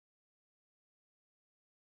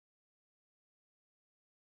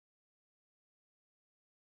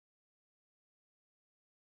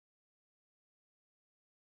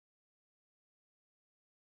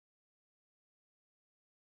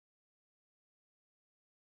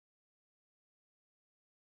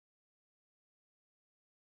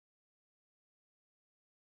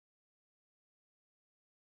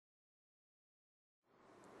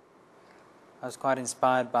I was quite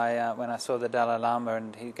inspired by when I saw the Dalai Lama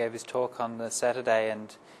and he gave his talk on the Saturday,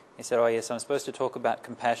 and he said, "Oh yes, I'm supposed to talk about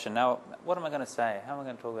compassion. Now, what am I going to say? How am I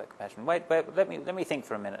going to talk about compassion? Wait, let me think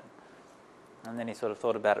for a minute." And then he sort of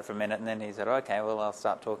thought about it for a minute, and then he said, "Okay, well, I'll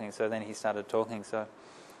start talking." So then he started talking. So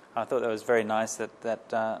I thought that was very nice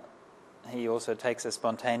that he also takes a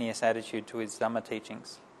spontaneous attitude to his Dhamma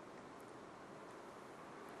teachings.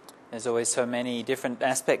 There's always so many different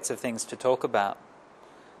aspects of things to talk about.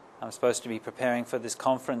 I'm supposed to be preparing for this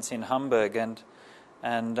conference in Hamburg,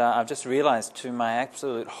 and I've just realized to my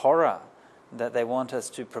absolute horror that they want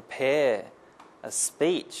us to prepare a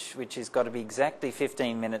speech which has got to be exactly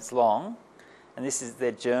 15 minutes long, and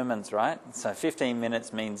they're Germans, right? So 15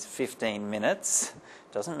 minutes means 15 minutes.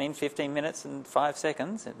 It doesn't mean 15 minutes and 5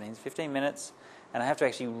 seconds, it means 15 minutes, and I have to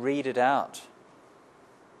actually read it out.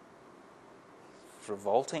 It's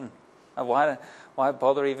revolting. Why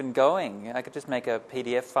bother even going? I could just make a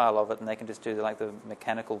PDF file of it, and they can just do like the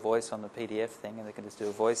mechanical voice on the PDF thing, and they can just do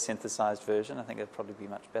a voice synthesized version. I think it'd probably be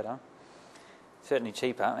much better. Certainly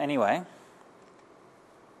cheaper. Anyway,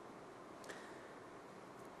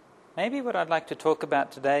 maybe what I'd like to talk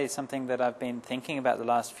about today is something that I've been thinking about the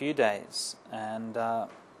last few days, and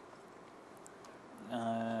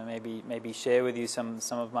maybe share with you some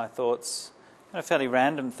of my thoughts, fairly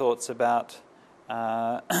random thoughts about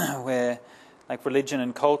where, like religion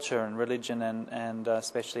and culture, and religion and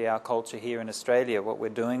especially our culture here in Australia, what we're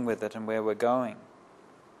doing with it and where we're going.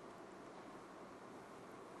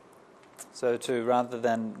 So rather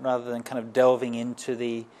than kind of delving into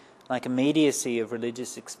the immediacy of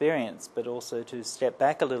religious experience, but also to step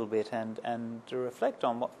back a little bit and to reflect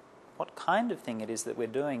on what kind of thing it is that we're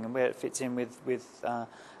doing and where it fits in with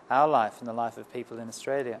our life and the life of people in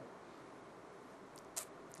Australia.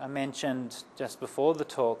 I mentioned just before the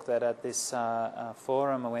talk that at this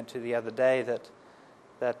forum I went to the other day that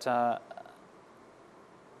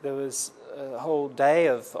there was a whole day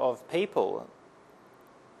of people,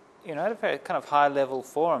 at a very kind of high-level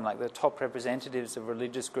forum, like the top representatives of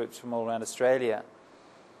religious groups from all around Australia,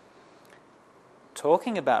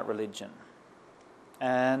 talking about religion.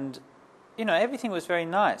 And, everything was very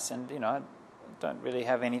nice, and, I don't really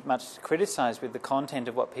have much to criticise with the content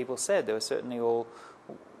of what people said. They were certainly all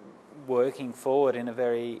working forward in a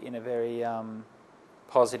very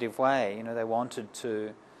positive way. They wanted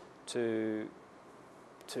to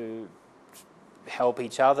help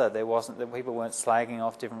each other. People weren't slagging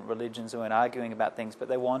off different religions, they weren't arguing about things, but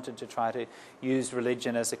they wanted to try to use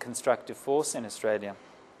religion as a constructive force in Australia.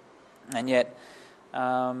 And yet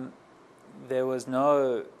there was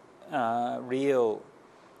no real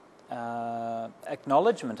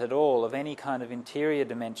acknowledgement at all of any kind of interior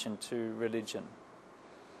dimension to religion.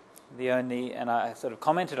 And I sort of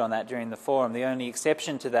commented on that during the forum, the only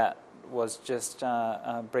exception to that was just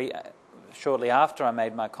shortly after I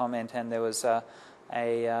made my comment, and there was a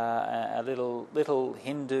little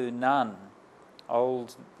Hindu nun,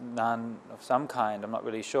 old nun of some kind, I'm not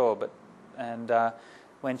really sure, and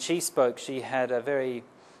when she spoke, she had a very,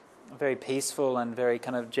 very peaceful and very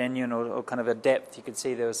kind of genuine or kind of a depth. You could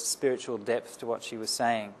see there was a spiritual depth to what she was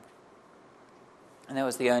saying. And that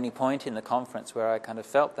was the only point in the conference where I kind of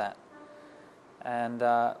felt that, and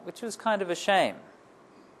which was kind of a shame.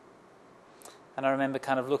 And I remember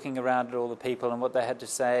kind of looking around at all the people and what they had to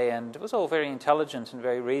say, and it was all very intelligent and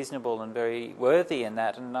very reasonable and very worthy in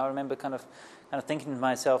that. And I remember kind of thinking to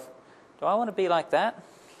myself, do I want to be like that?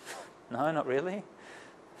 No, not really.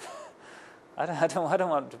 I don't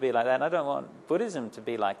want to be like that. And I don't want Buddhism to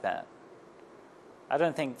be like that. I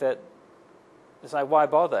don't think that. It's like, why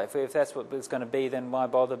bother? If that's what it's going to be, then why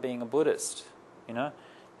bother being a Buddhist?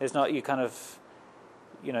 There's not, you kind of,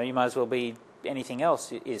 you might as well be anything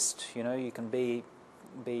else. You can be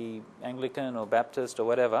Anglican or Baptist or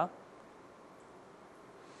whatever,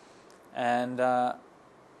 and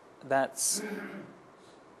that's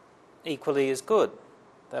equally as good.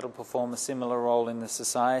 That'll perform a similar role in the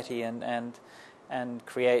society and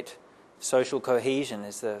create social cohesion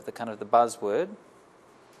is the kind of the buzzword,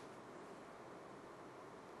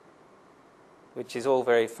 which is all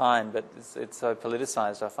very fine, but it's so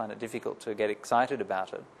politicized I find it difficult to get excited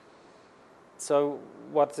about it. So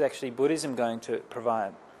what's actually Buddhism going to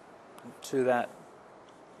provide to that?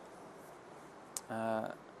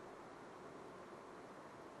 And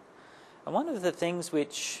one of the things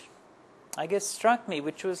which I guess struck me,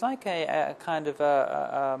 which was like a kind of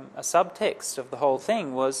a subtext of the whole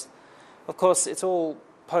thing, was, of course, it's all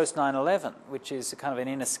post 9/11, which is a kind of an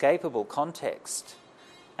inescapable context.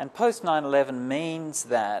 And post 9/11 means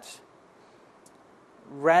that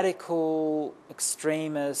radical,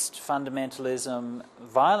 extremist fundamentalism,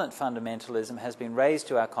 violent fundamentalism has been raised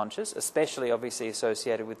to our conscious, especially obviously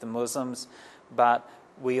associated with the Muslims, but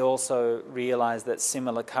we also realise that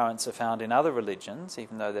similar currents are found in other religions,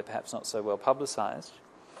 even though they're perhaps not so well publicised.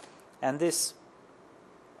 And this,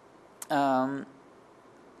 and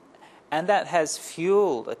that has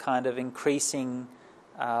fuelled a kind of increasing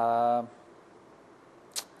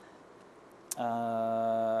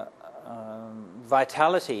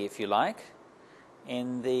vitality, if you like,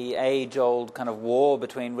 in the age-old kind of war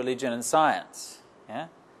between religion and science. Yeah.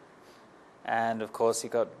 And of course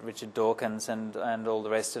you've got Richard Dawkins and all the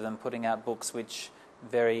rest of them putting out books which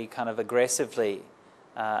very kind of aggressively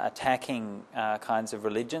attacking kinds of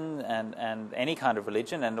religion and any kind of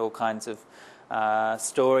religion, and all kinds of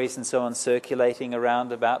stories and so on circulating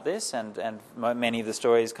around about this, and many of the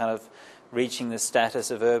stories kind of reaching the status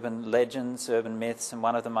of urban legends, urban myths. And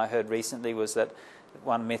one of them I heard recently was that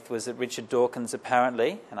one myth was that Richard Dawkins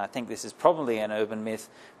apparently, and I think this is probably an urban myth,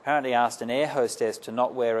 apparently asked an air hostess to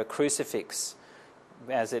not wear a crucifix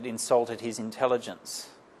as it insulted his intelligence.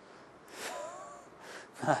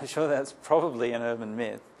 I'm sure that's probably an urban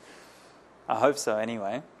myth. I hope so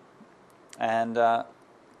anyway. And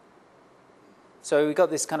so we've got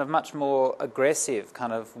this kind of much more aggressive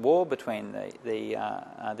kind of war between the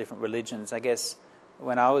different religions. I guess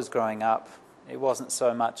when I was growing up, it wasn't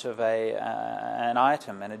so much of an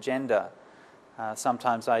item, an agenda.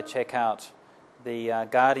 Sometimes I check out the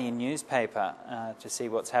Guardian newspaper to see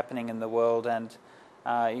what's happening in the world, and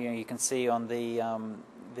you can see on the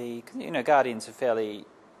Guardian's a fairly,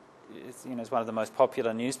 it's one of the most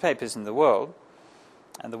popular newspapers in the world,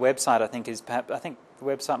 and the website I think the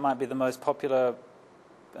website might be the most popular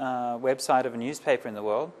website of a newspaper in the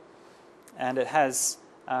world, and it has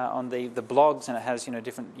on the blogs, and it has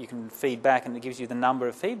different, you can feed back, and it gives you the number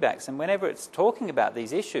of feedbacks. And whenever it's talking about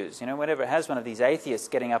these issues, whenever it has one of these atheists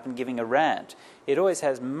getting up and giving a rant, it always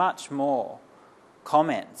has much more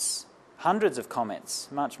comments, hundreds of comments,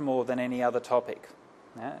 much more than any other topic.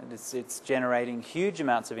 Yeah? It's generating huge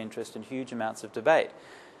amounts of interest and huge amounts of debate,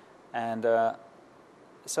 and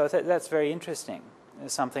so that's very interesting.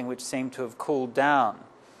 It's something which seemed to have cooled down.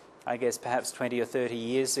 I guess perhaps 20 or 30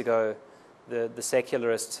 years ago, the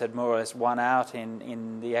secularists had more or less won out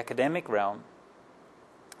in the academic realm,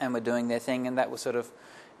 and were doing their thing, and that was sort of,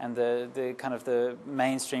 and the kind of the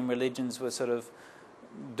mainstream religions were sort of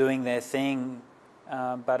doing their thing,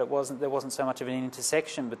 but there wasn't so much of an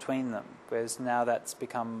intersection between them. Whereas now that's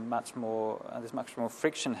become much more. There's much more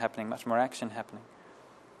friction happening, much more action happening,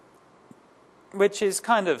 which is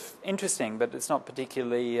kind of interesting, but it's not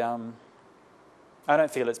particularly. I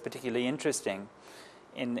don't feel it's particularly interesting.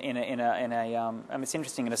 I mean, it's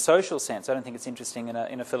interesting in a social sense. I don't think it's interesting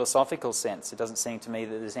in a philosophical sense. It doesn't seem to me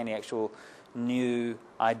that there's any actual new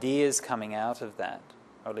ideas coming out of that,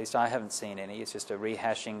 or at least I haven't seen any. It's just a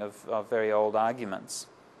rehashing of very old arguments,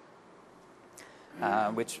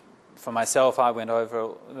 which, for myself, I went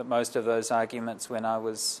over most of those arguments when I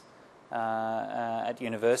was at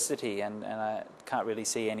university, and I can't really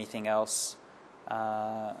see anything else,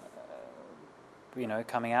 coming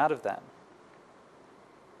out of that.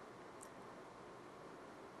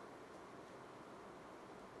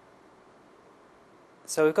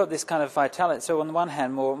 So we've got this kind of vitality. So on the one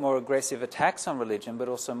hand, more aggressive attacks on religion, but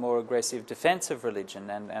also more aggressive defence of religion,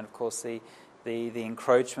 and of course the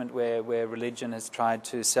encroachment where religion has tried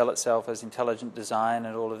to sell itself as intelligent design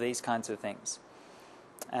and all of these kinds of things.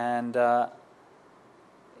 And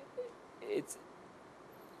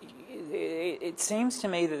it seems to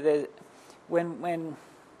me that when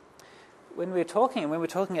we're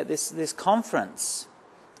talking at this conference,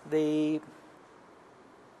 the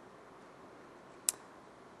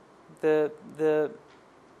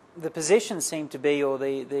position seemed to be, or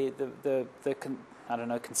I don't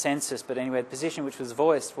know, consensus, but anyway, the position which was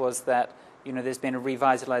voiced was that there's been a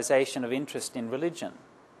revitalization of interest in religion,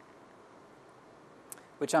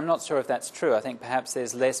 which I'm not sure if that's true. I think perhaps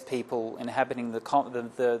there's less people inhabiting the kind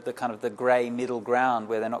of the grey middle ground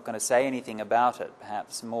where they're not going to say anything about it.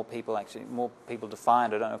 Perhaps more people to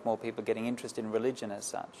find. I don't know if more people are getting interested in religion as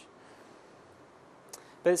such.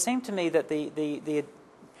 But it seemed to me that the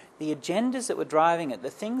agendas that were driving it,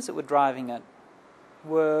 the things that were driving it,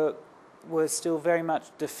 were still very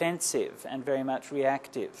much defensive and very much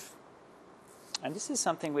reactive. And this is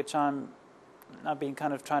something which I've been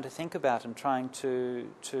kind of trying to think about and trying to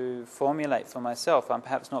formulate for myself. I'm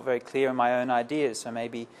perhaps not very clear in my own ideas, so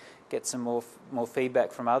maybe get some more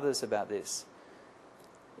feedback from others about this.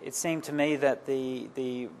 It seemed to me that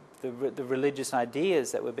the religious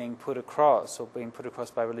ideas that were being put across, or being put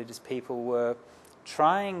across by religious people, were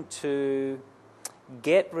trying to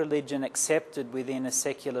get religion accepted within a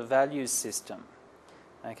secular values system.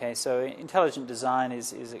 Okay, so intelligent design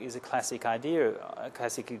is a classic idea, a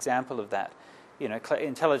classic example of that. You know,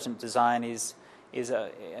 intelligent design is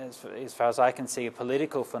as far as I can see, a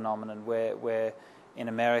political phenomenon where in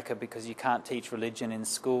America, because you can't teach religion in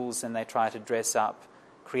schools, and they try to dress up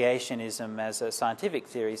creationism as a scientific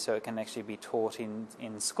theory so it can actually be taught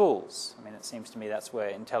in schools. I mean, it seems to me that's where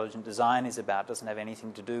intelligent design is about. It doesn't have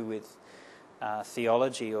anything to do with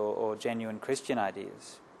theology or genuine Christian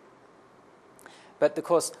ideas. But of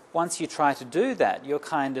course, once you try to do that, you're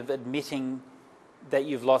kind of admitting that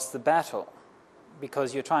you've lost the battle,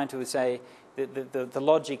 because you're trying to say that the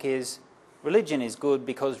logic is religion is good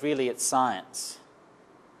because really it's science,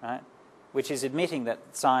 right? Which is admitting that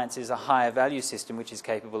science is a higher value system which is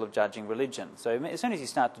capable of judging religion. So as soon as you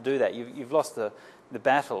start to do that, you've lost the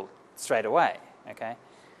battle straight away, okay?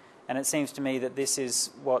 And it seems to me that this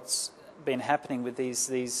is what's been happening with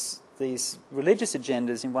these religious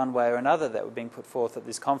agendas in one way or another that were being put forth at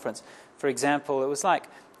this conference. For example, it was like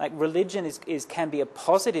religion can be a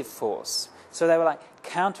positive force. So they were like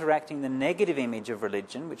counteracting the negative image of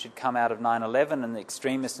religion, which had come out of 9/11 and the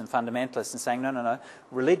extremists and fundamentalists, and saying, no,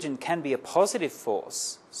 religion can be a positive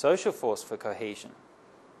force, social force for cohesion,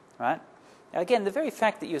 right? Now, again, the very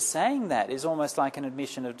fact that you're saying that is almost like an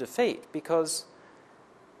admission of defeat, because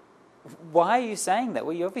why are you saying that?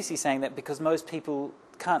 Well, you're obviously saying that because most people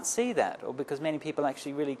can't see that, or because many people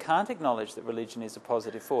actually really can't acknowledge that religion is a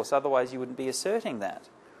positive force. Otherwise, you wouldn't be asserting that.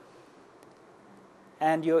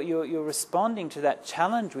 And you're responding to that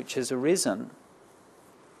challenge which has arisen.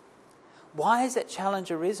 Why has that challenge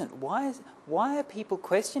arisen? Why are people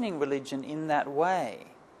questioning religion in that way?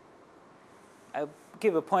 I'll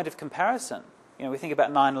give a point of comparison. You know, we think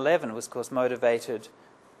about 9/11 was, of course, motivated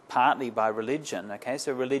partly by religion. Okay,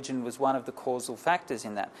 so religion was one of the causal factors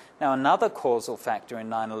in that. Now, another causal factor in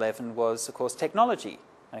 9/11 was, of course, technology.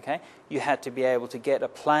 Okay, you had to be able to get a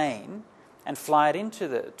plane and fly it into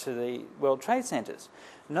the World Trade Centers.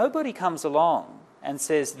 Nobody comes along and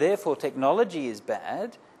says, therefore, technology is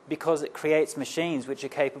bad because it creates machines which are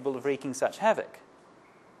capable of wreaking such havoc.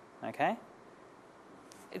 Okay?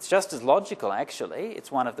 It's just as logical, actually.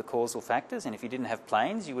 It's one of the causal factors, and if you didn't have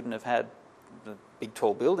planes, you wouldn't have had the big,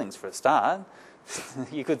 tall buildings for a start.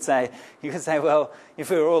 You could say, well, if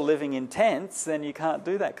we were all living in tents, then you can't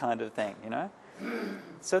do that kind of thing, you know?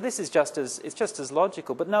 So this is just as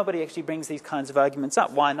logical, but nobody actually brings these kinds of arguments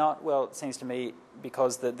up. Why not? Well, it seems to me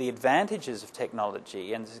because the advantages of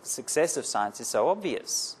technology and the success of science is so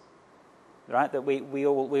obvious, right? That we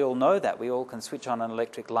all know that. We all can switch on an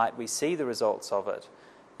electric light. We see the results of it,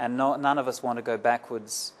 and none of us want to go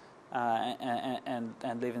backwards and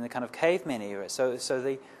live in the kind of caveman era. So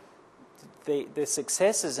the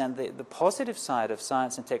successes and the positive side of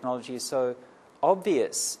science and technology is so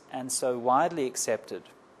obvious and so widely accepted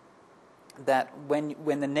that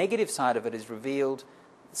when the negative side of it is revealed,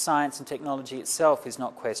 science and technology itself is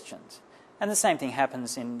not questioned. And the same thing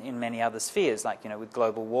happens in many other spheres, like, you know, with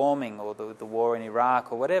global warming or the war in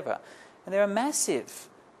Iraq or whatever. And there are massive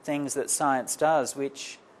things that science does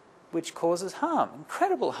which causes harm,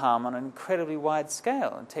 incredible harm on an incredibly wide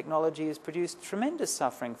scale. And technology has produced tremendous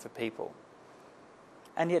suffering for people.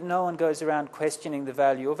 And yet no one goes around questioning the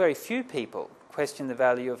value, or very few people question the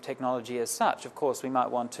value of technology as such. Of course, we might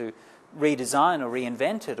want to redesign or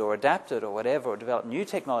reinvent it or adapt it or whatever, or develop new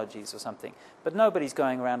technologies or something. But nobody's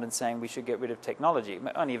going around and saying we should get rid of technology.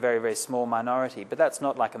 Only a very, very small minority. But that's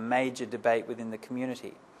not like a major debate within the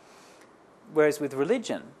community. Whereas with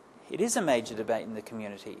religion, it is a major debate in the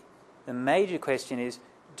community. The major question is,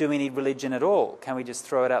 do we need religion at all? Can we just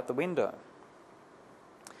throw it out the window?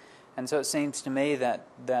 And so it seems to me that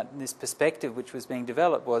this perspective which was being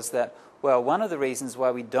developed was that, well, one of the reasons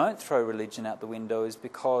why we don't throw religion out the window is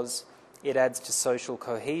because it adds to social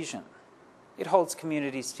cohesion. It holds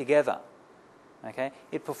communities together. Okay?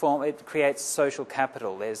 It creates social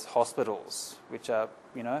capital. There's hospitals which are,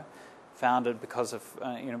 you know, founded because of,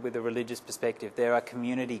 with a religious perspective. There are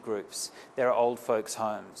community groups. There are old folks'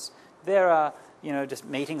 homes. There are, just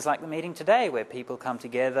meetings like the meeting today where people come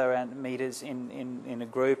together and meet as in a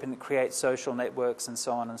group, and it creates social networks and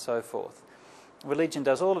so on and so forth. Religion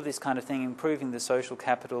does all of this kind of thing, improving the social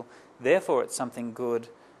capital. Therefore, it's something good.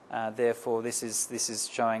 Therefore, this is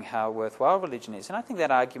showing how worthwhile religion is. And I think that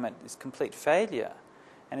argument is complete failure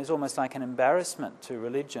and is almost like an embarrassment to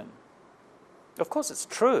religion. Of course, it's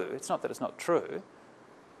true. It's not that it's not true.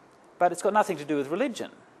 But it's got nothing to do with religion.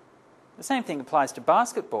 The same thing applies to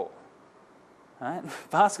basketball. Right?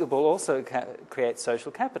 Basketball also creates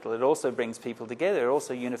social capital. It also brings people together. It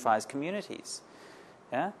also unifies communities.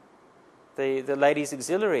 Yeah? The ladies'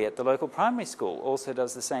 auxiliary at the local primary school also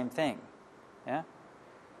does the same thing. Yeah?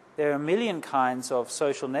 There are a million kinds of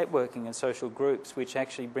social networking and social groups which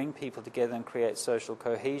actually bring people together and create social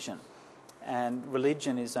cohesion. And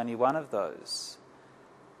religion is only one of those.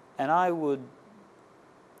 And I would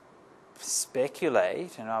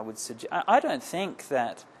speculate, and I would suggest, I don't think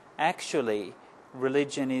that actually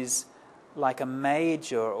religion is like a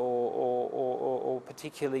major or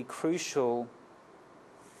particularly crucial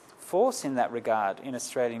force in that regard in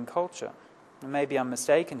Australian culture. Maybe I'm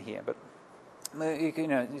mistaken here, but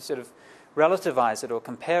you sort of relativize it or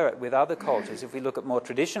compare it with other cultures. If we look at more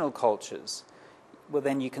traditional cultures, well,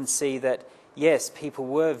 then you can see that, yes, people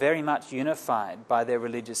were very much unified by their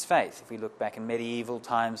religious faith. If we look back in medieval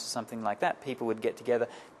times or something like that, people would get together.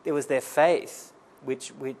 There was their faith,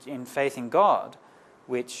 which in faith in God,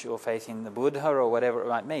 or faith in the Buddha or whatever it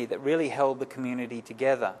might be, that really held the community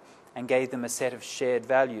together and gave them a set of shared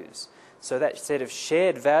values. So that set of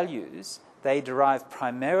shared values, they derived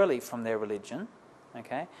primarily from their religion,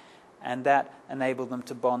 okay, and that enabled them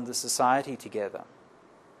to bond the society together.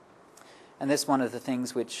 And that's one of the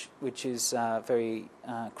things which is very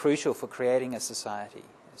crucial for creating a society,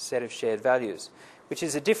 a set of shared values, which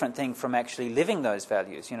is a different thing from actually living those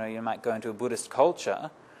values. You know, you might go into a Buddhist culture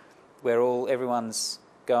where everyone's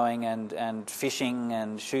going and fishing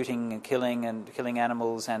and shooting and killing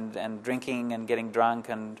animals and drinking and getting drunk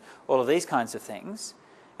and all of these kinds of things.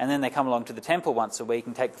 And then they come along to the temple once a week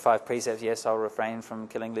and take the 5 precepts. Yes, I'll refrain from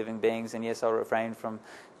killing living beings, and yes, I'll refrain from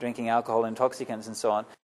drinking alcohol, intoxicants, and so on.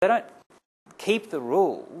 They don't keep the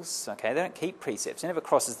rules, okay? They don't keep precepts. It never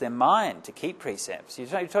crosses their mind to keep precepts.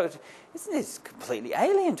 Isn't this completely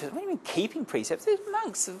alien to them? What do you mean keeping precepts? There's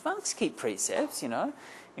monks keep precepts, you know.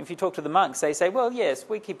 If you talk to the monks, they say, well, yes,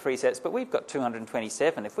 we keep precepts, but we've got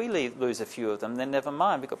 227. If we lose a few of them, then never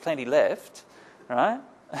mind. We've got plenty left, right?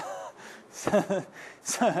 So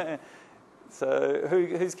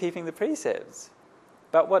who's keeping the precepts?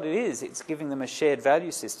 But what it is, it's giving them a shared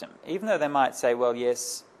value system. Even though they might say, well,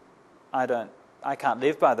 yes, I can't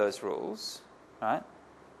live by those rules, right?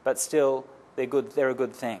 But still, they're good. They're a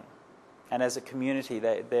good thing. And as a community,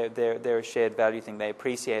 they're a shared value thing. They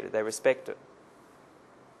appreciate it. They respect it.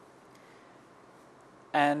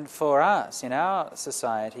 And for us, in our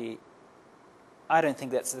society, I don't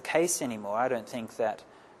think that's the case anymore. I don't think that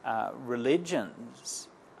religions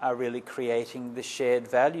are really creating the shared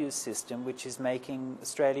values system which is making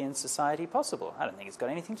Australian society possible. I don't think it's got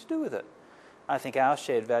anything to do with it. I think our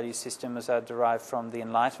shared value systems are derived from the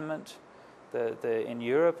Enlightenment in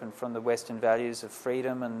Europe and from the Western values of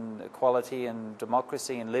freedom and equality and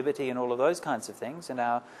democracy and liberty and all of those kinds of things, and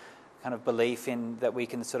our kind of belief in that we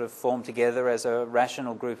can sort of form together as a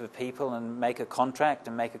rational group of people and make a contract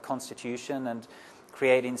and make a constitution and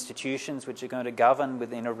create institutions which are going to govern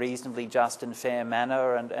within a reasonably just and fair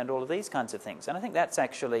manner and all of these kinds of things. And I think that's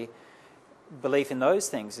actually, belief in those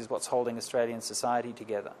things is what's holding Australian society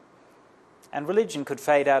together. And religion could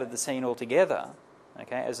fade out of the scene altogether,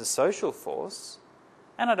 okay, as a social force,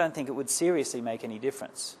 and I don't think it would seriously make any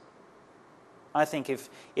difference. I think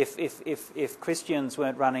if Christians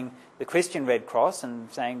weren't running the Christian Red Cross and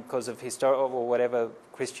saying because of historical or whatever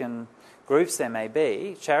Christian groups there may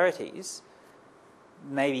be, charities,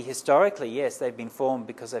 maybe historically, yes, they've been formed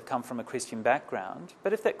because they've come from a Christian background,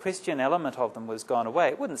 but if that Christian element of them was gone away,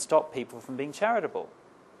 it wouldn't stop people from being charitable.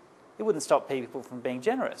 It wouldn't stop people from being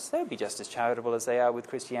generous. They would be just as charitable as they are with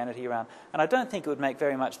Christianity around. And I don't think it would make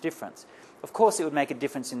very much difference. Of course, it would make a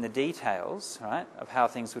difference in the details, right, of how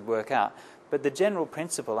things would work out. But the general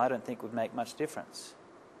principle, I don't think, would make much difference.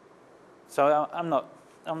 So I'm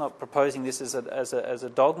not proposing this as a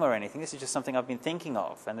dogma or anything. This is just something I've been thinking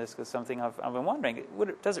of, and this is something I've been wondering.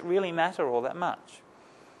 Does it really matter all that much?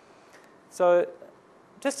 So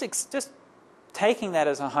just taking that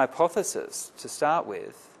as a hypothesis to start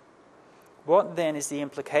with, what then is the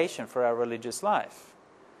implication for our religious life?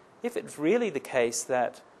 If it's really the case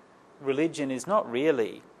that religion is not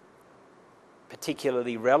really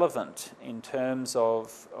particularly relevant in terms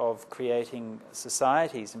of creating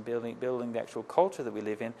societies and building the actual culture that we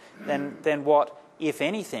live in, then what, if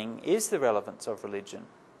anything, is the relevance of religion?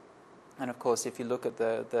 And of course, if you look at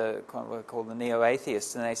what are called the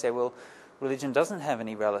neo-atheists, and they say, well, religion doesn't have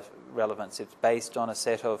any relevance. It's based on a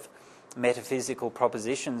set of metaphysical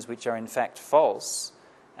propositions which are in fact false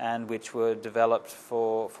and which were developed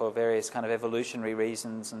for various kind of evolutionary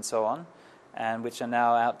reasons and so on, and which are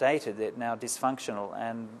now outdated, they're now dysfunctional,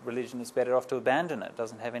 and religion is better off to abandon it. It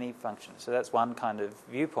doesn't have any function. So that's one kind of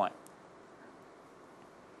viewpoint.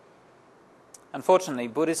 Unfortunately,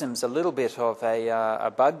 Buddhism's a little bit of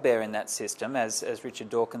a bugbear in that system, as Richard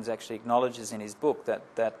Dawkins actually acknowledges in his book,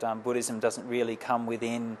 that Buddhism doesn't really come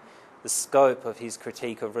within the scope of his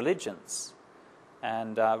critique of religions.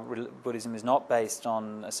 And Buddhism is not based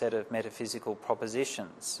on a set of metaphysical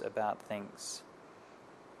propositions about things.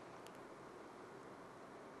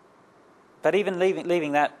 But even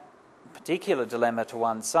leaving that particular dilemma to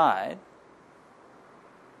one side,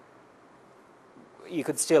 you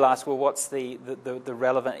could still ask, well, what's the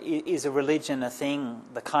relevant... Is a religion a thing,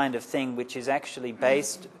 the kind of thing which is actually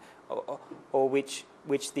based, or which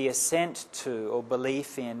the assent to or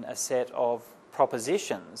belief in a set of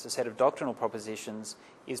propositions, a set of doctrinal propositions,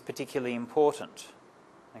 is particularly important?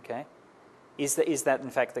 Okay? Is that in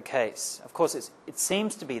fact the case? Of course, it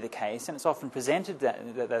seems to be the case, and it's often presented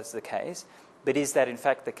that that's the case, but is that in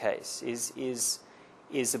fact the case? Is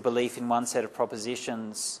a belief in one set of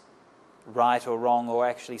propositions right or wrong, or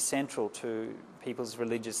actually central to people's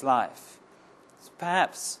religious life? So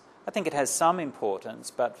perhaps, I think it has some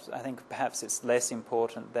importance, but I think perhaps it's less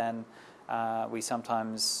important than we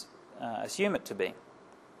sometimes assume it to be.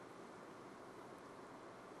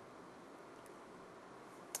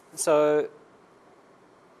 So,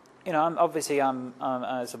 I'm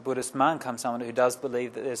as a Buddhist monk, I'm someone who does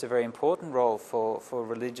believe that there's a very important role for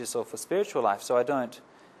religious or for spiritual life. So I don't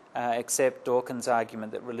accept Dawkins'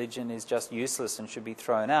 argument that religion is just useless and should be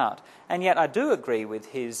thrown out. And yet I do agree with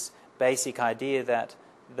his basic idea that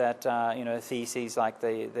theses like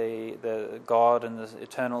the God and the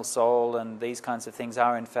eternal soul and these kinds of things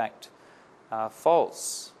are in fact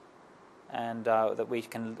false, and that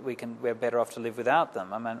we're better off to live without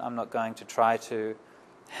them. I mean, I'm not going to try to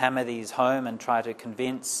hammer these home and try to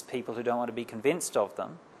convince people who don't want to be convinced of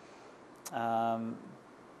them.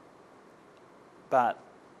 But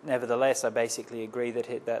nevertheless, I basically agree that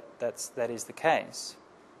is the case.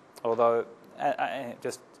 Although,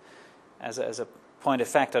 just as a point of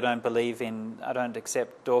fact, I don't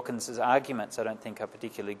accept Dawkins' arguments. I don't think are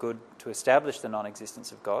particularly good to establish the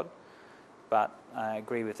non-existence of God, but I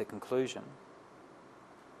agree with the conclusion.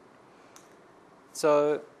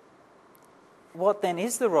 So, what then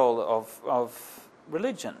is the role of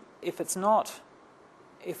religion? If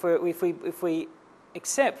we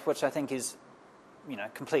accept, which I think is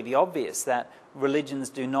completely obvious, that religions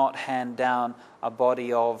do not hand down a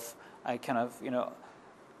body of a kind of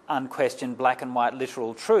unquestioned black and white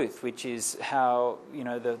literal truth, which is how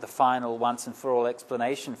the final once and for all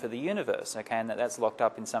explanation for the universe. Okay, and that's locked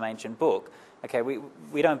up in some ancient book. Okay,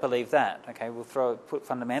 we don't believe that. Okay, we'll put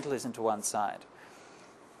fundamentalism to one side.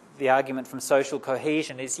 The argument from social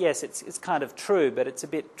cohesion is, yes, it's kind of true, but it's a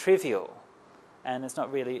bit trivial, and it's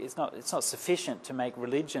not sufficient to make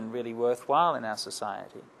religion really worthwhile in our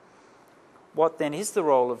society. What then is the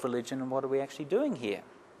role of religion, and what are we actually doing here?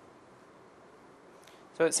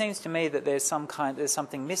 So it seems to me that there's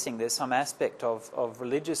something missing. There's some aspect of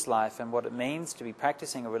religious life and what it means to be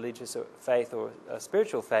practicing a religious faith or a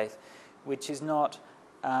spiritual faith, which is not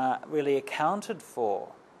really accounted for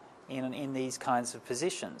in these kinds of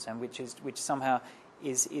positions, and which somehow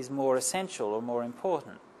is more essential or more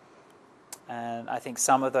important. And I think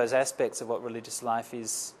some of those aspects of what religious life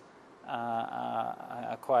is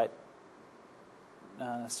are quite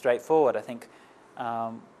straightforward. I think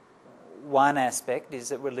one aspect is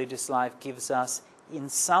that religious life gives us, in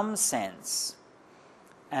some sense,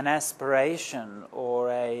 an aspiration or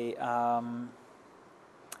a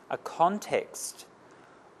context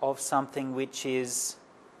of something which is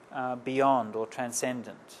beyond or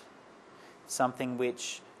transcendent, something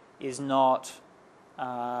which is not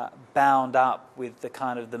bound up with the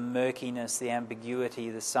kind of the murkiness, the ambiguity,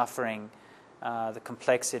 the suffering, the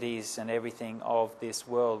complexities and everything of this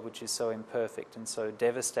world, which is so imperfect and so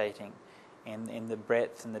devastating in the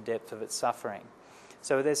breadth and the depth of its suffering.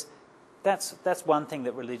 So that's one thing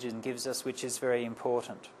that religion gives us, which is very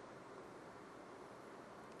important.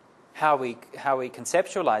 How we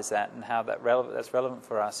conceptualize that and how that's relevant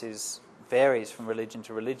for us varies from religion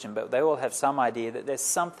to religion, but they all have some idea that there's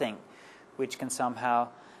something which can somehow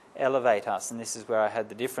elevate us, and this is where I had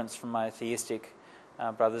the difference from my theistic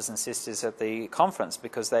brothers and sisters at the conference,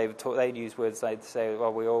 because they'd use words, they'd say,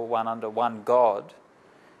 well, we're all one under one God.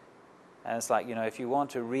 And it's like, if you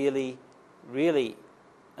want to really, really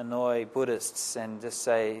annoy Buddhists and just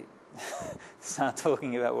start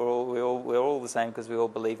talking about we're all the same because we all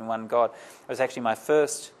believe in one God. It was actually my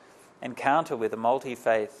first encounter with a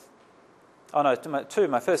multi-faith. My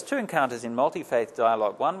first two encounters in multi-faith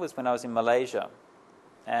dialogue. One was when I was in Malaysia,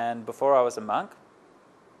 and before I was a monk,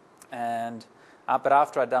 but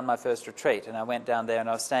after I'd done my first retreat, and I went down there and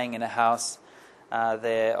I was staying in a house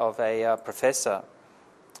there of a professor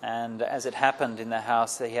And as it happened in the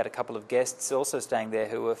house, he had a couple of guests also staying there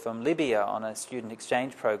who were from Libya on a student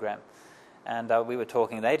exchange program. And we were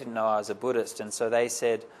talking, they didn't know I was a Buddhist, and so they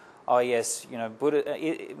said, oh yes,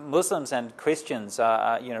 Muslims and Christians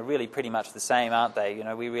are really pretty much the same, aren't they?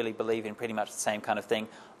 We really believe in pretty much the same kind of thing,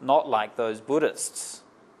 not like those Buddhists.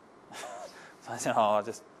 So I said, oh,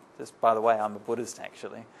 just by the way, I'm a Buddhist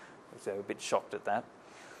actually. So they were a bit shocked at that.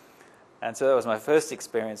 And so that was my first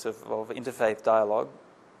experience of interfaith dialogue.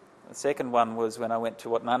 The second one was when I went to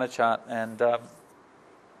Wat Nanachat, and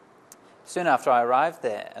soon after I arrived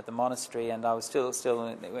there at the monastery, and I was still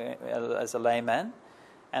as a layman,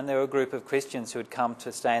 and there were a group of Christians who had come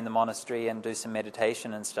to stay in the monastery and do some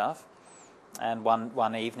meditation and stuff. And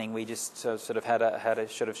one evening we just sort of had a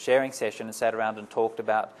sort of sharing session and sat around and talked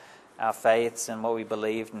about our faiths and what we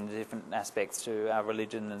believed and the different aspects to our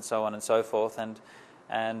religion and so on and so forth. And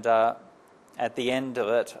at the end of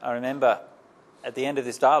it, I remember at the end of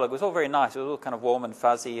this dialogue, it was all very nice. It was all kind of warm and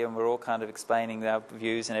fuzzy, and we're all kind of explaining our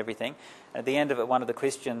views and everything. And at the end of it, one of the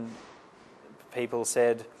Christian people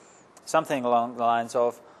said something along the lines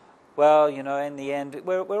of, well, in the end,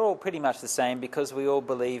 we're all pretty much the same because we all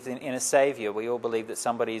believe in a saviour. We all believe that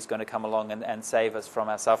somebody is going to come along and save us from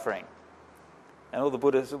our suffering. And all the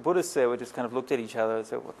Buddhists there were just kind of looked at each other and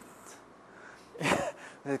said, what?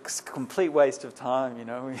 It's a complete waste of time,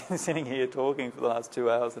 We're sitting here talking for the last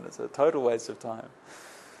 2 hours and it's a total waste of time.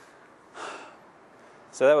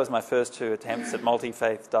 So that was my first 2 attempts at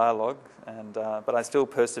multi-faith dialogue, and but I still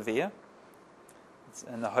persevere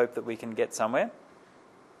in the hope that we can get somewhere.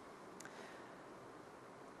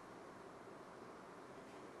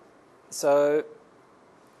 So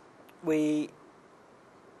we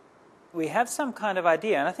have some kind of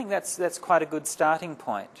idea, and I think that's quite a good starting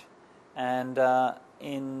point. And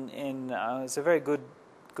it's a very good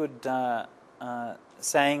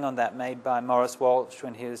saying on that made by Maurice Walsh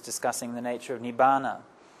when he was discussing the nature of Nibbana.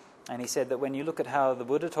 And he said that when you look at how the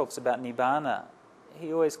Buddha talks about Nibbana,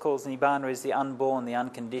 he always calls Nibbana as the unborn, the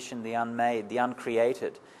unconditioned, the unmade, the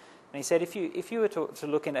uncreated. And he said if you were to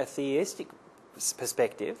look in a theistic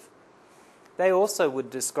perspective, they also would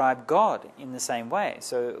describe God in the same way.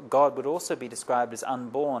 So God would also be described as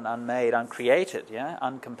unborn, unmade, uncreated,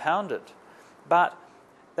 uncompounded. But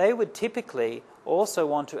they would typically also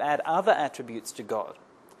want to add other attributes to God.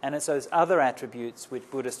 And it's those other attributes which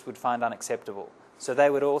Buddhists would find unacceptable. So they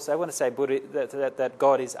want to say that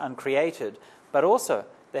God is uncreated, but also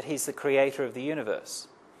that he's the creator of the universe.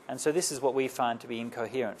 And so this is what we find to be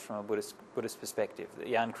incoherent from a Buddhist perspective,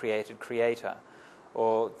 the uncreated creator,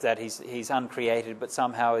 or that he's uncreated but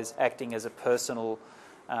somehow is acting as a personal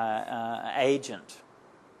agent,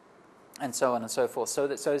 and so on and so forth. So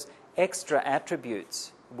that's those extra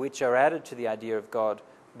attributes which are added to the idea of God,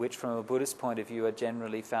 which from a Buddhist point of view are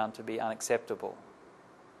generally found to be unacceptable.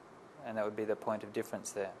 And that would be the point of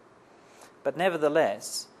difference there. But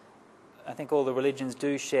nevertheless, I think all the religions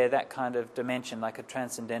do share that kind of dimension, like a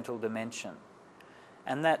transcendental dimension.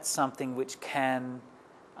 And that's something which can,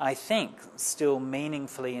 I think, still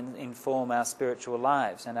meaningfully inform our spiritual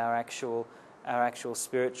lives and our actual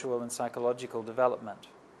spiritual and psychological development.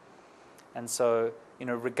 And so,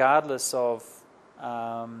 regardless of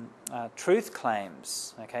truth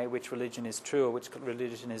claims, which religion is true or which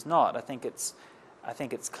religion is not, I think it's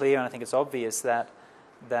clear and I think it's obvious that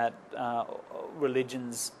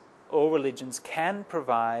all religions can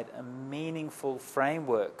provide a meaningful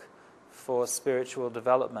framework for spiritual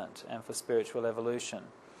development and for spiritual evolution.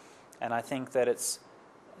 And I think that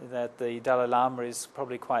the Dalai Lama is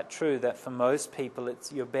probably quite true, that for most people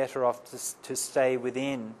you're better off to stay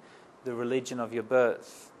within the religion of your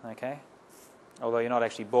birth, although you're not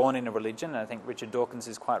actually born in a religion. And I think Richard Dawkins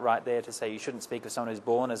is quite right there to say you shouldn't speak of someone who's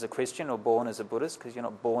born as a Christian or born as a Buddhist, because you're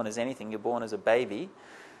not born as anything, you're born as a baby.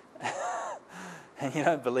 And you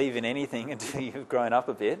don't believe in anything until you've grown up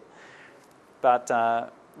a bit.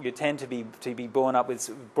 But you tend to be brought up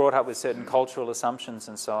with certain cultural assumptions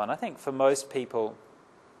and so on. I think for most people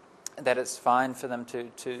that it's fine for them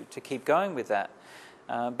to keep going with that.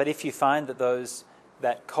 But if you find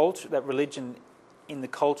that religion in the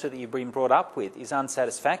culture that you've been brought up with is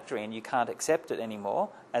unsatisfactory and you can't accept it anymore,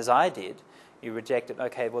 as I did, you reject it,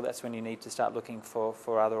 okay, well that's when you need to start looking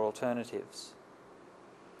for other alternatives.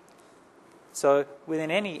 So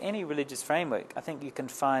within any religious framework, I think you can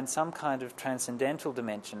find some kind of transcendental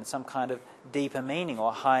dimension, some kind of deeper meaning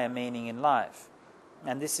or higher meaning in life.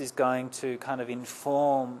 And this is going to kind of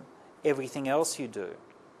inform everything else you do.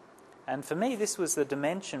 And for me, this was the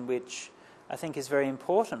dimension which I think is very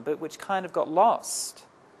important, but which kind of got lost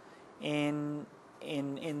in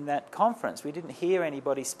in that conference. We didn't hear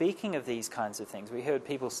anybody speaking of these kinds of things. We heard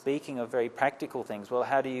people speaking of very practical things. Well,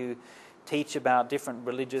 how do you teach about different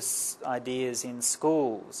religious ideas in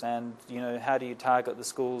schools, and how do you target the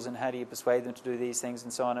schools, and how do you persuade them to do these things,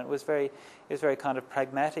 and so on. And it was very kind of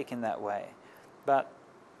pragmatic in that way, but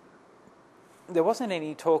there wasn't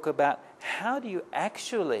any talk about how do you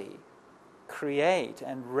actually create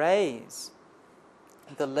and raise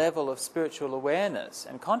the level of spiritual awareness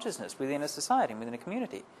and consciousness within a society and within a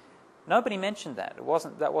community. Nobody mentioned that.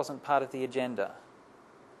 That wasn't part of the agenda,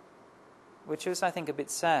 which was, I think, a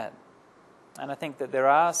bit sad. And I think that there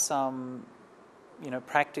are some,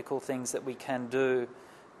 practical things that we can do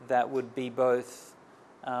that would be both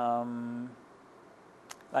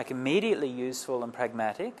immediately useful and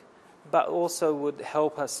pragmatic, but also would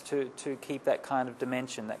help us to keep that kind of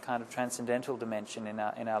dimension, that kind of transcendental dimension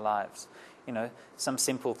in our lives. Some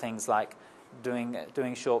simple things like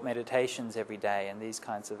doing short meditations every day, and these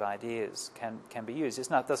kinds of ideas can be used. It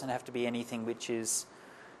doesn't have to be anything which is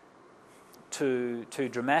too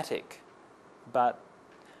dramatic. But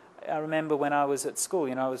I remember when I was at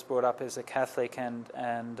school, I was brought up as a Catholic and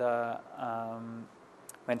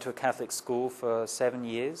went to a Catholic school for 7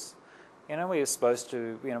 years. We were supposed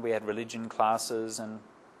to, we had religion classes, and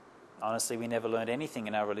honestly, we never learned anything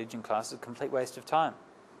in our religion classes. A complete waste of time.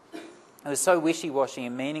 It was so wishy-washy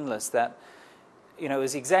and meaningless that, it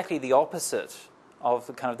was exactly the opposite of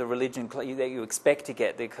the kind of the religion that you expect to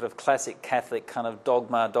get, the kind of classic Catholic kind of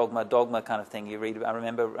dogma kind of thing you read. I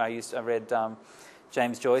remember I read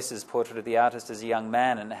James Joyce's Portrait of the Artist as a young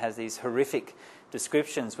man, and it has these horrific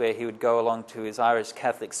descriptions where he would go along to his Irish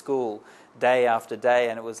Catholic school day after day,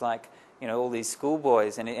 and it was like, all these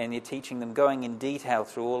schoolboys, and you're teaching them, going in detail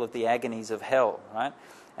through all of the agonies of hell, right?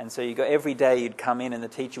 And so every day you'd come in and the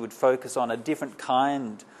teacher would focus on a different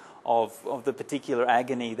kind of the particular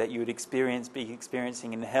agony that you would be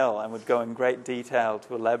experiencing in hell, and would go in great detail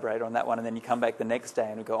to elaborate on that one. And then you come back the next day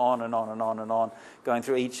and would go on and on and on and on, going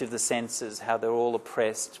through each of the senses, how they're all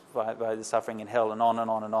oppressed by the suffering in hell, and on and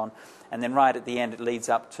on and on. And then right at the end it leads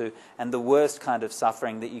up to, and the worst kind of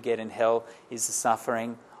suffering that you get in hell is the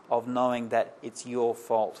suffering of knowing that it's your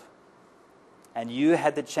fault. And you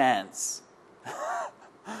had the chance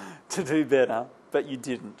to do better, but you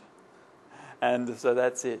didn't. And so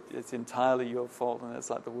that's it. It's entirely your fault, and that's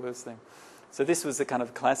like the worst thing. So this was the kind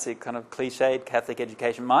of classic, kind of cliched Catholic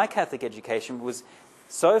education. My Catholic education was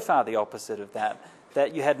so far the opposite of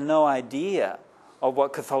that you had no idea of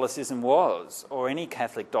what Catholicism was, or any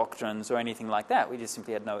Catholic doctrines, or anything like that. We just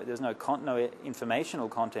simply had there was no informational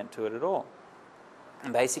content to it at all.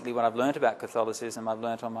 And basically what I've learnt about Catholicism, I've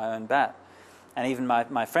learnt on my own bat. And even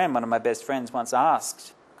my friend, one of my best friends, once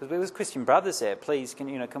asked, because there was Christian brothers there, please,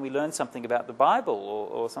 can we learn something about the Bible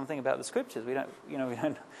or something about the Scriptures? We don't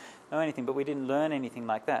know anything, but we didn't learn anything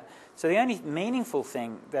like that. So the only meaningful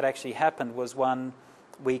thing that actually happened was one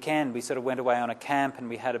weekend we sort of went away on a camp, and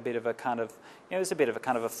we had a bit of a kind of, it was a bit of a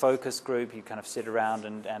kind of a focus group. You kind of sit around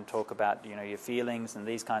and talk about, your feelings and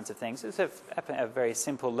these kinds of things. It was at a very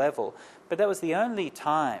simple level. But that was the only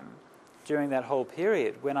time during that whole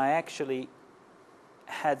period when I actually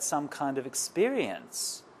had some kind of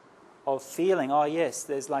experience of feeling, oh yes,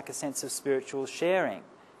 there's like a sense of spiritual sharing.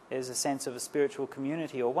 There's a sense of a spiritual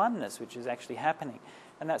community or oneness which is actually happening.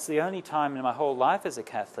 And that's the only time in my whole life as a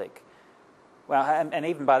Catholic. Well, and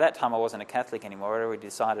even by that time I wasn't a Catholic anymore. I already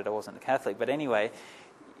decided I wasn't a Catholic. But anyway,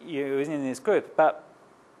 you was in this group. But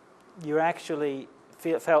you actually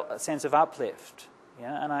felt a sense of uplift.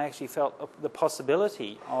 Yeah? And I actually felt the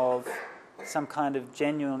possibility of some kind of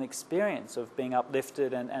genuine experience of being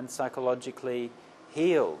uplifted and psychologically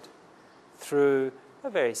healed through a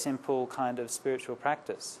very simple kind of spiritual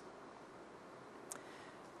practice.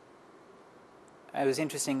 It was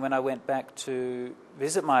interesting when I went back to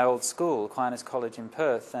visit my old school, Aquinas College in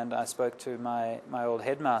Perth, and I spoke to my old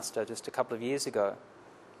headmaster just a couple of years ago.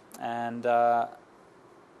 And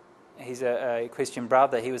he's a Christian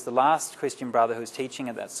brother. He was the last Christian brother who was teaching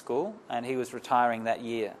at that school, and he was retiring that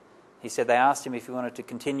year. He said they asked him if he wanted to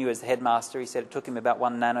continue as the headmaster. He said it took him about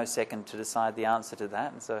 1 nanosecond to decide the answer to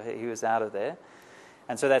that, and so he was out of there.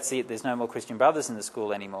 And so that's it. There's no more Christian brothers in the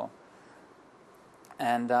school anymore.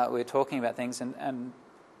 And we were talking about things, and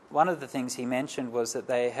one of the things he mentioned was that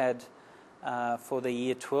they had, for the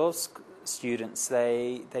Year 12 students,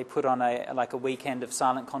 they put on a weekend of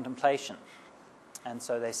silent contemplation. And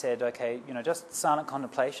so they said, okay, just silent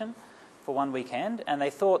contemplation for one weekend, and they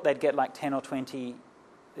thought they'd get like 10 or 20.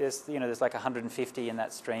 There's like 150 in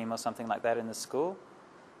that stream or something like that in the school,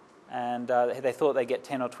 and they thought they'd get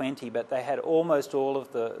 10 or 20, but they had almost all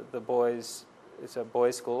of the boys it's a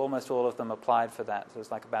boys' school. Almost all of them applied for that. So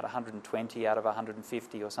it's like about 120 out of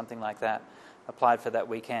 150 or something like that applied for that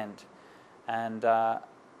weekend, and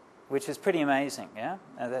which is pretty amazing. Yeah,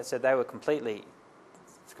 and they said they were completely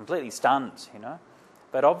stunned. You know,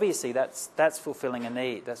 but obviously that's fulfilling a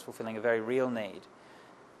need. That's fulfilling a very real need.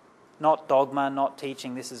 Not dogma, not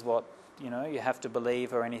teaching this is what you have to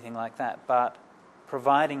believe or anything like that, but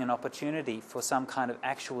providing an opportunity for some kind of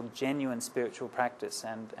actual genuine spiritual practice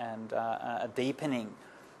and a deepening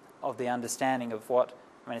of the understanding of what,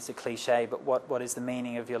 I mean it's a cliche, but what is the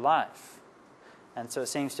meaning of your life. And so it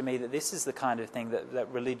seems to me that this is the kind of thing that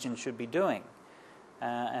religion should be doing.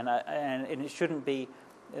 And it shouldn't be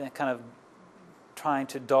kind of trying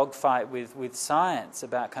to dogfight with science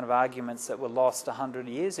about kind of arguments that were lost 100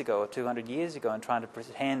 years ago or 200 years ago, and trying to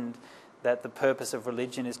pretend that the purpose of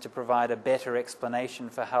religion is to provide a better explanation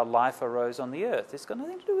for how life arose on the earth. It's got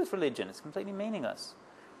nothing to do with religion. It's completely meaningless.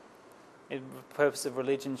 The purpose of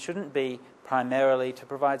religion shouldn't be primarily to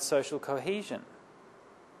provide social cohesion.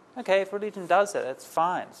 Okay, if religion does that, that's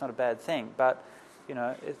fine. It's not a bad thing. But,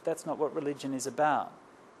 that's not what religion is about.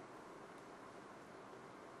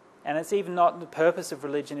 And it's even not, the purpose of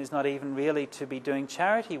religion is not even really to be doing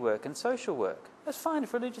charity work and social work. That's fine.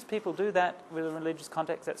 If religious people do that with a religious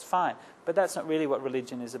context, that's fine. But that's not really what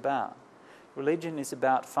religion is about. Religion is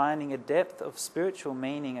about finding a depth of spiritual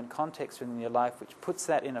meaning and context within your life which puts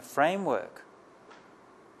that in a framework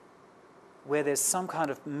where there's some kind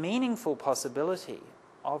of meaningful possibility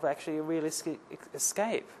of actually a realistic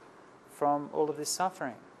escape from all of this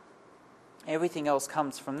suffering. Everything else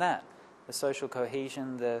comes from that. The social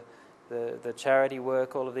cohesion, the charity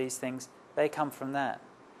work, all of these things, they come from that.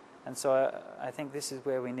 And so I think this is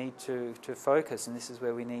where we need to focus, and this is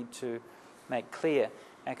where we need to make clear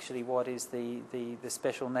actually what is the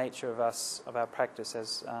special nature of our practice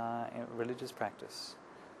as religious practice.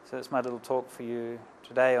 So that's my little talk for you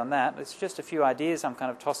today on that. It's just a few ideas I'm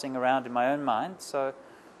kind of tossing around in my own mind, so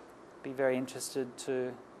I'd be very interested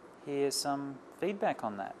to hear some feedback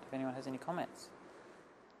on that, if anyone has any comments.